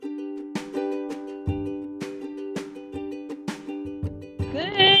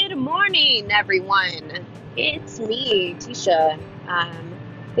Good morning, everyone. It's me, Tisha.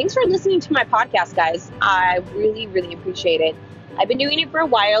 Thanks for listening to my podcast, guys. I really, really appreciate it. I've been doing it for a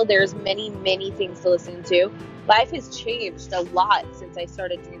while. There's many, many things to listen to. Life has changed a lot since I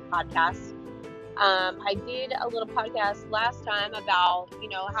started doing podcasts. I did a little podcast last time about,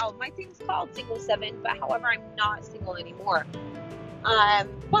 how my thing's called Single 7, but however, I'm not single anymore.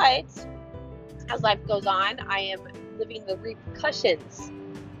 But as life goes on, I am living the repercussions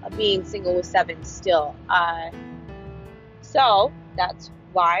of being single with 7 still. So that's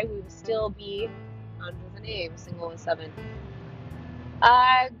why we will still be under the name Single with 7.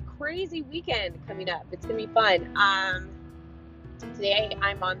 Crazy weekend coming up. It's going to be fun. Today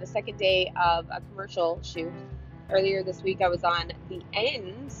I'm on the second day of a commercial shoot. Earlier this week I was on the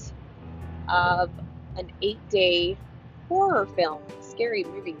end of an 8-day horror film, scary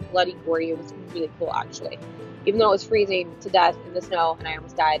movie, bloody gory. It was really cool, actually. Even though it was freezing to death in the snow and I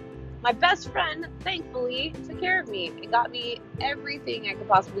almost died, my best friend, thankfully, took care of me and got me everything I could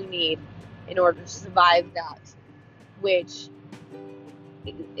possibly need in order to survive that, which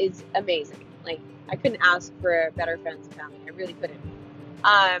is amazing. Like, I couldn't ask for better friends and family. I really couldn't.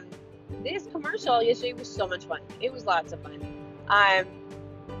 This commercial yesterday was so much fun. It was lots of fun. I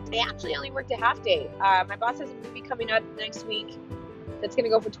actually only worked a half day. My boss has a movie coming up next week that's going to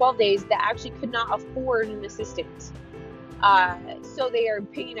go for 12 days that actually could not afford an assistant. So they are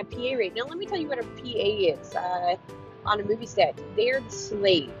paying a PA rate. Now, let me tell you what a PA is on a movie set. They're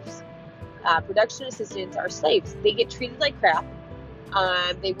slaves. Production assistants are slaves. They get treated like crap.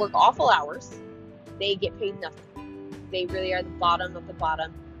 They work awful hours. They get paid nothing. They really are the bottom of the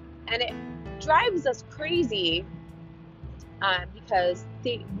bottom. And it drives us crazy because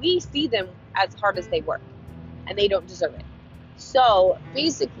we see them as hard as they work. And they don't deserve it. So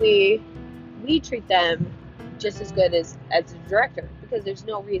basically, we treat them just as good as a director because there's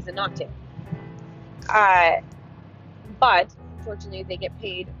no reason not to. But unfortunately, they get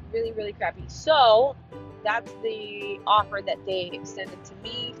paid really, really crappy. So that's the offer that they extended to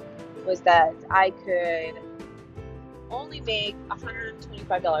me, was that I could only make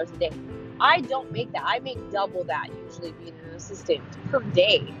 $125 a day. I don't make that. I make double that usually being an assistant per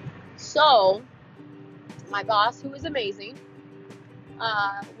day. So my boss, who is amazing,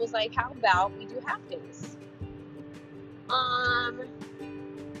 was like, how about we do half days?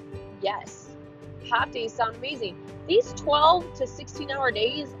 Yes, half days sound amazing. These 12 to 16 hour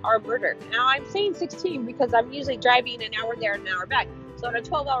days are murder. Now I'm saying 16 because I'm usually driving an hour there and an hour back. So on a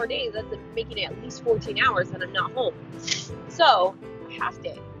 12-hour day, that's making it at least 14 hours and I'm not home. So a half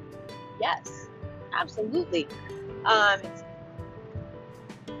day, yes, absolutely.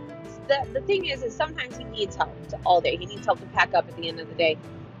 The thing is sometimes he needs help all day. He needs help to pack up at the end of the day.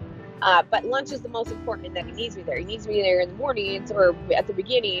 But lunch is the most important that he needs me there. He needs me there in the mornings or at the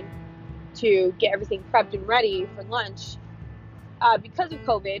beginning to get everything prepped and ready for lunch. Because of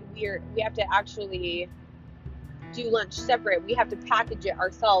COVID, we have to actually do lunch separate. We have to package it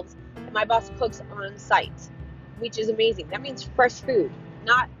ourselves. And my boss cooks on site, which is amazing. That means fresh food,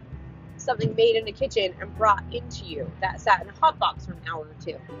 not something made in the kitchen and brought into you that sat in a hot box for an hour or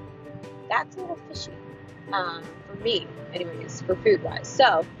two. That's a little fishy for me, anyways, for food wise.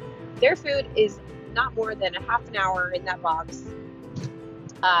 So their food is not more than a half an hour in that box.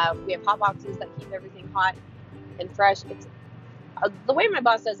 We have hot boxes that keep everything hot and fresh. It's the way my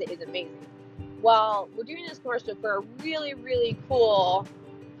boss does it is amazing. Well, we're doing this commercial for a really, really cool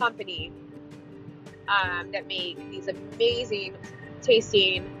company that make these amazing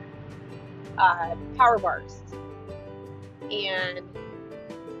tasting power bars, and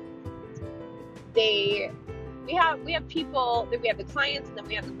we have people, that we have the clients, and then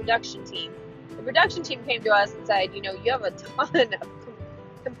we have the production team. The production team came to us and said, you have a ton of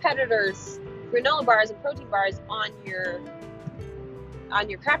competitors, granola bars and protein bars on your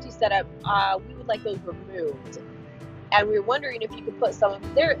crafty setup. We would like those removed, and we were wondering if you could put some of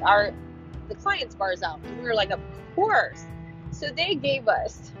the clients' bars out. And we were like, of course. So they gave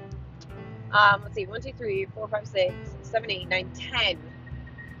us 1, 2, 3, 4, 5, 6, 7, 8, 9, 10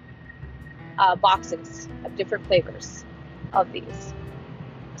 boxes of different flavors of these.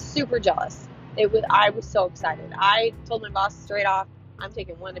 Super jealous. I was so excited. I told my boss straight off, I'm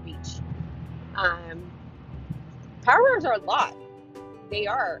taking one of each. Power bars are a lot. They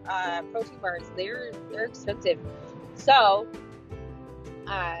are. Protein bars, they're expensive. So,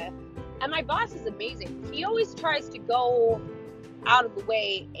 and my boss is amazing. He always tries to go out of the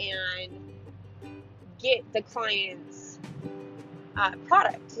way and get the client's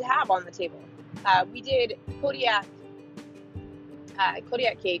product to have on the table. We did Kodiak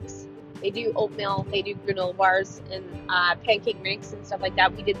cakes They do oatmeal, they do granola bars and pancake mix and stuff like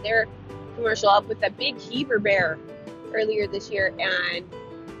that. We did their commercial up with a big Heber bear earlier this year, and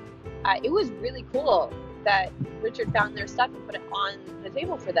it was really cool that Richard found their stuff and put it on the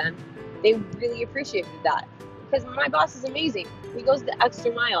table for them. They really appreciated that because my boss is amazing. He goes the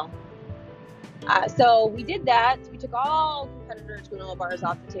extra mile. So we did that. We took all competitors' granola bars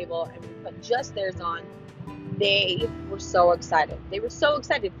off the table and we put just theirs on. They were so excited.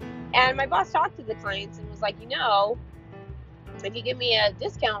 And my boss talked to the clients and was like, if you give me a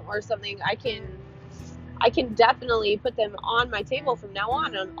discount or something, I can definitely put them on my table from now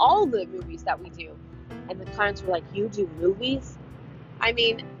on all the movies that we do. And the clients were like, you do movies? I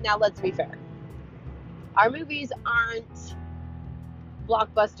mean, now let's be fair. Our movies aren't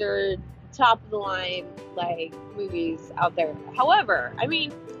blockbuster, top of the line, like movies out there. However, I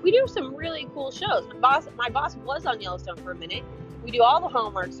mean, we do some really cool shows. My boss was on Yellowstone for a minute. We do all the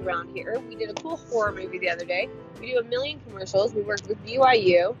hallmarks around here. We did a cool horror movie the other day. We do a million commercials. We work with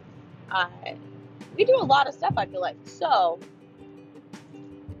BYU. We do a lot of stuff, I feel like. So,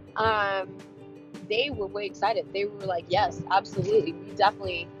 they were way excited. They were like, yes, absolutely. We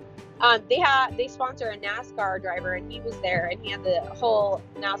definitely, they sponsor a NASCAR driver, and he was there, and he had the whole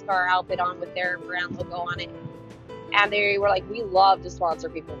NASCAR outfit on with their brand logo on it. And they were like, we love to sponsor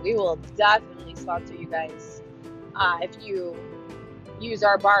people. We will definitely sponsor you guys if you use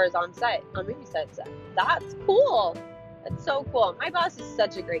our bars on movie sets. That's cool. That's so cool. My boss is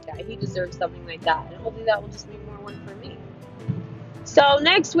such a great guy. He deserves something like that. And hopefully that will just be more work for me. So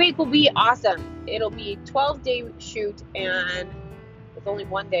next week will be awesome. It'll be a 12-day shoot and with only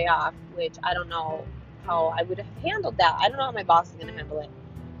one day off, which I don't know how I would have handled that. I don't know how my boss is going to handle it.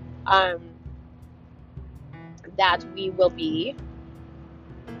 I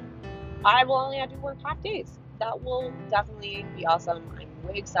will only have to work half days. That will definitely be awesome. I'm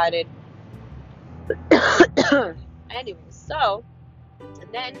way excited. Anyways, so,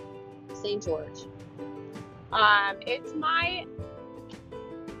 and then St. George. It's my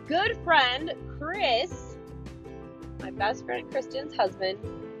good friend, Chris, my best friend, Kristen's husband.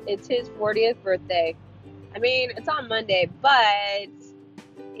 It's his 40th birthday. I mean, it's on Monday, but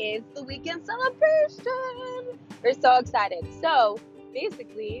it's the weekend celebration. We're so excited. So,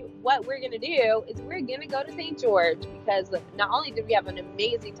 basically, what we're going to do is we're going to go to St. George because not only did we have an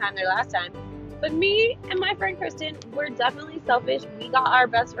amazing time there last time, but me and my friend Kristen, we're definitely selfish. We got our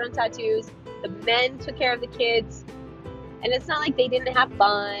best friend tattoos. The men took care of the kids. And it's not like they didn't have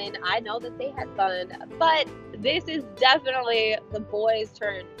fun. I know that they had fun. But this is definitely the boys'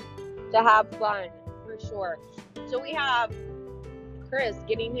 turn to have fun, for sure. So we have Chris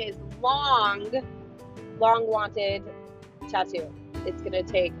getting his long-wanted tattoo. It's going to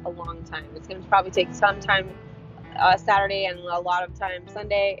take a long time. It's going to probably take some time Saturday and a lot of time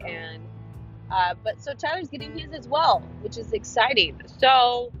Sunday. And so Tyler's getting his as well, which is exciting.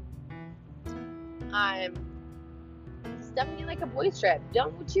 So it's definitely like a boys trip.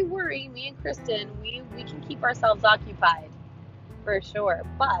 Don't you worry, me and Kristen, we can keep ourselves occupied for sure.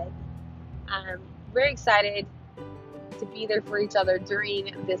 But I'm very excited to be there for each other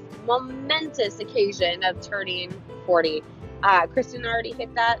during this momentous occasion of turning 40. Kristen already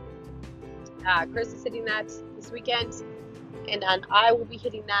hit that. Chris is hitting that this weekend. And then I will be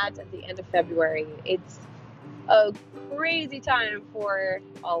hitting that at the end of February. It's a crazy time for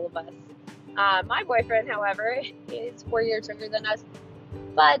all of us. My boyfriend, however, is 4 years younger than us,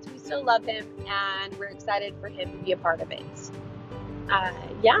 but we still love him, and we're excited for him to be a part of it.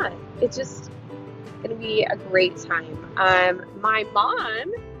 It's just going to be a great time. My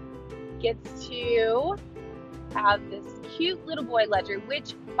mom gets to have this cute little boy ledger,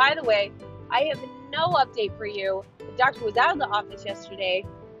 which, by the way, I have no update for you. The doctor was out of the office yesterday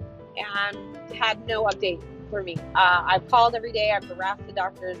and had no update for me. I've called every day. I've harassed the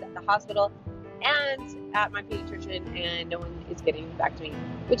doctors at the hospital and at my pediatrician, and no one is getting back to me,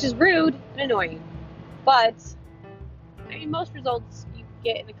 which is rude and annoying. But I mean, most results you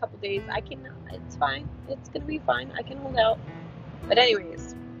get in a couple days. It's fine. It's gonna be fine. I can hold out. But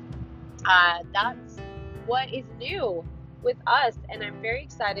anyways, that's what is new with us, and I'm very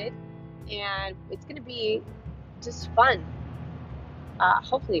excited, and it's gonna be just fun.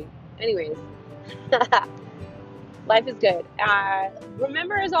 Hopefully. Anyways. Life is good.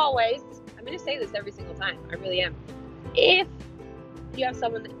 Remember, as always, I'm going to say this every single time. I really am. If you have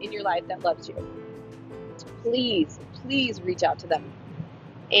someone in your life that loves you, please reach out to them.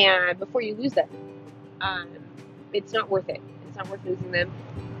 And before you lose them, it's not worth it. It's not worth losing them.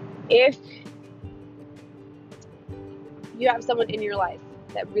 If you have someone in your life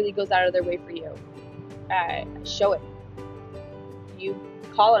that really goes out of their way for you, show it. You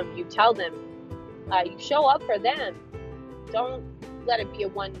call them, you tell them, you show up for them. Don't let it be a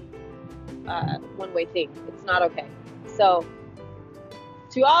one-way thing. It's not okay. So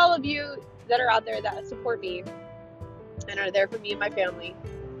to all of you that are out there that support me and are there for me and my family,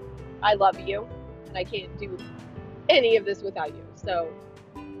 I love you, and I can't do any of this without you. So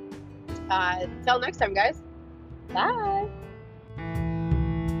till next time, guys. Bye.